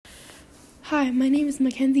Hi, my name is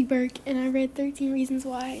Mackenzie Burke, and I read 13 Reasons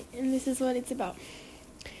Why, and this is what it's about.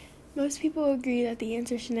 Most people agree that the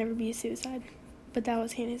answer should never be suicide, but that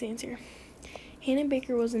was Hannah's answer. Hannah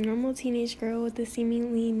Baker was a normal teenage girl with a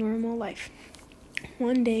seemingly normal life.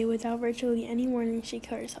 One day, without virtually any warning, she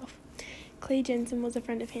killed herself. Clay Jensen was a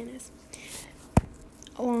friend of Hannah's.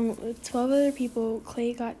 Along with 12 other people,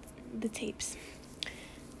 Clay got the tapes.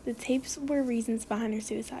 The tapes were reasons behind her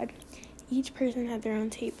suicide. Each person had their own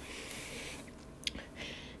tape.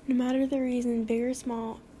 No matter the reason, big or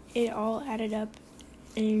small, it all added up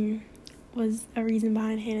and was a reason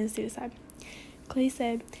behind Hannah's suicide. Clay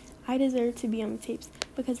said, "I deserve to be on the tapes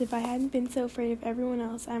because if I hadn't been so afraid of everyone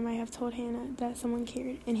else, I might have told Hannah that someone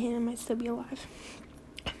cared and Hannah might still be alive."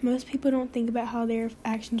 Most people don't think about how their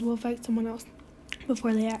actions will affect someone else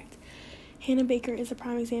before they act. Hannah Baker is a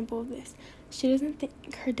prime example of this. She doesn't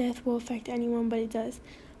think her death will affect anyone, but it does.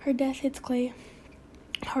 Her death hits Clay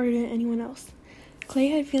harder than anyone else. Clay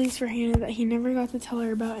had feelings for Hannah that he never got to tell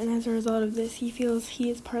her about, and as a result of this, he feels he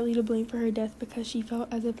is partly to blame for her death because she felt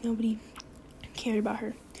as if nobody cared about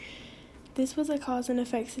her. This was a cause and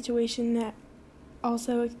effect situation that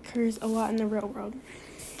also occurs a lot in the real world.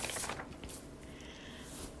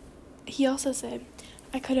 He also said,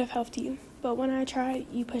 "I could have helped you, but when I tried,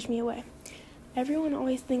 you pushed me away." Everyone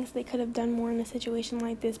always thinks they could have done more in a situation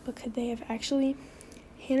like this, but could they have actually?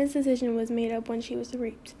 Hannah's decision was made up when she was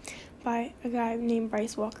raped by a guy named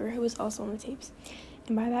Bryce Walker, who was also on the tapes.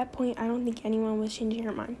 And by that point, I don't think anyone was changing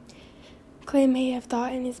her mind. Clay may have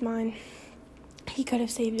thought in his mind he could have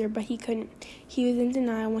saved her, but he couldn't. He was in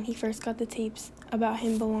denial when he first got the tapes about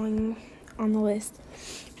him belonging on the list.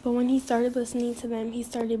 But when he started listening to them, he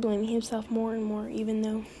started blaming himself more and more, even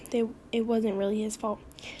though it wasn't really his fault.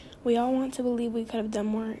 We all want to believe we could have done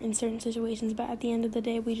more in certain situations, but at the end of the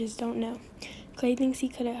day, we just don't know. Clay thinks he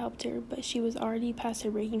could have helped her, but she was already past her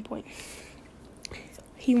breaking point.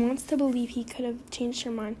 He wants to believe he could have changed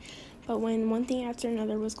her mind, but when one thing after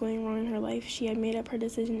another was going wrong in her life, she had made up her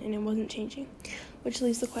decision and it wasn't changing. Which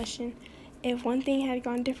leaves the question, if one thing had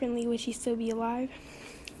gone differently, would she still be alive?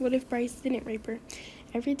 What if Bryce didn't rape her?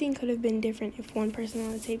 Everything could have been different if one person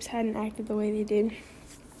on the tapes hadn't acted the way they did,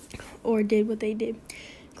 or did what they did.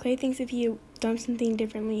 Clay thinks if he had done something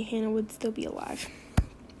differently, Hannah would still be alive.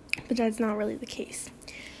 But that's not really the case.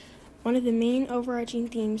 One of the main overarching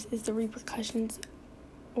themes is the repercussions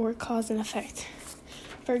or cause and effect.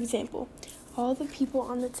 For example, all the people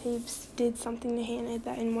on the tapes did something to Hannah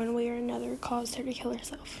that in one way or another caused her to kill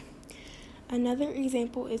herself. Another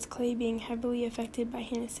example is Clay being heavily affected by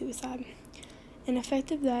Hannah's suicide. An effect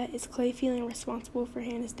of that is Clay feeling responsible for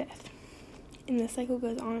Hannah's death. And the cycle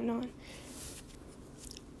goes on and on.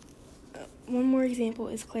 One more example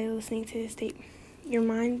is Clay listening to his tape. Your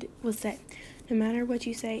mind was set. No matter what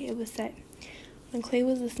you say, it was set. When Clay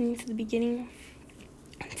was listening to the beginning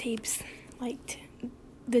tapes, like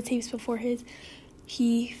the tapes before his,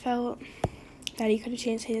 he felt that he could have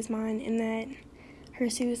changed his mind and that her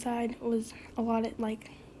suicide was a lot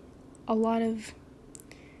of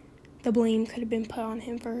the blame could have been put on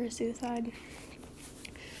him for her suicide.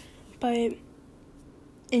 And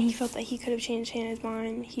he felt that he could have changed Hannah's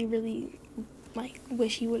mind. He really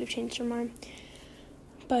wish he would have changed her mind.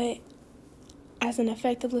 But as an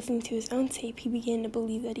effect of listening to his own tape, he began to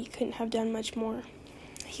believe that he couldn't have done much more.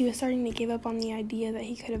 He was starting to give up on the idea that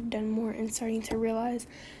he could have done more and starting to realize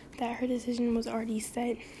that her decision was already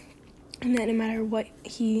set and that no matter what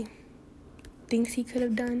he thinks he could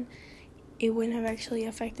have done, it wouldn't have actually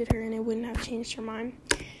affected her and it wouldn't have changed her mind.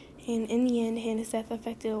 And in the end, Hannah's death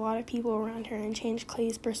affected a lot of people around her and changed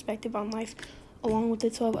Clay's perspective on life, along with the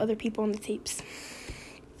 12 other people on the tapes.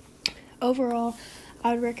 Overall,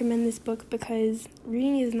 I would recommend this book because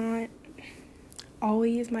reading is not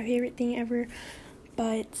always my favorite thing ever,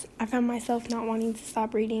 but I found myself not wanting to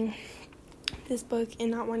stop reading this book and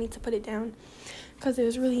not wanting to put it down because it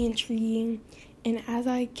was really intriguing. And as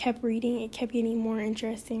I kept reading, it kept getting more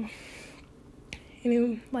interesting.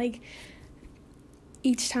 And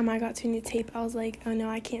each time I got to a new tape, I was like, oh no,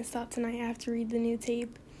 I can't stop tonight. I have to read the new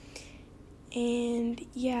tape. And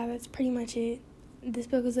yeah, that's pretty much it. This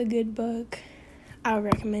book is a good book. I would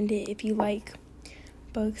recommend it if you like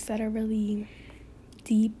books that are really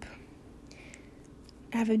deep,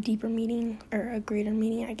 have a deeper meaning, or a greater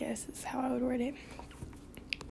meaning, I guess is how I would word it.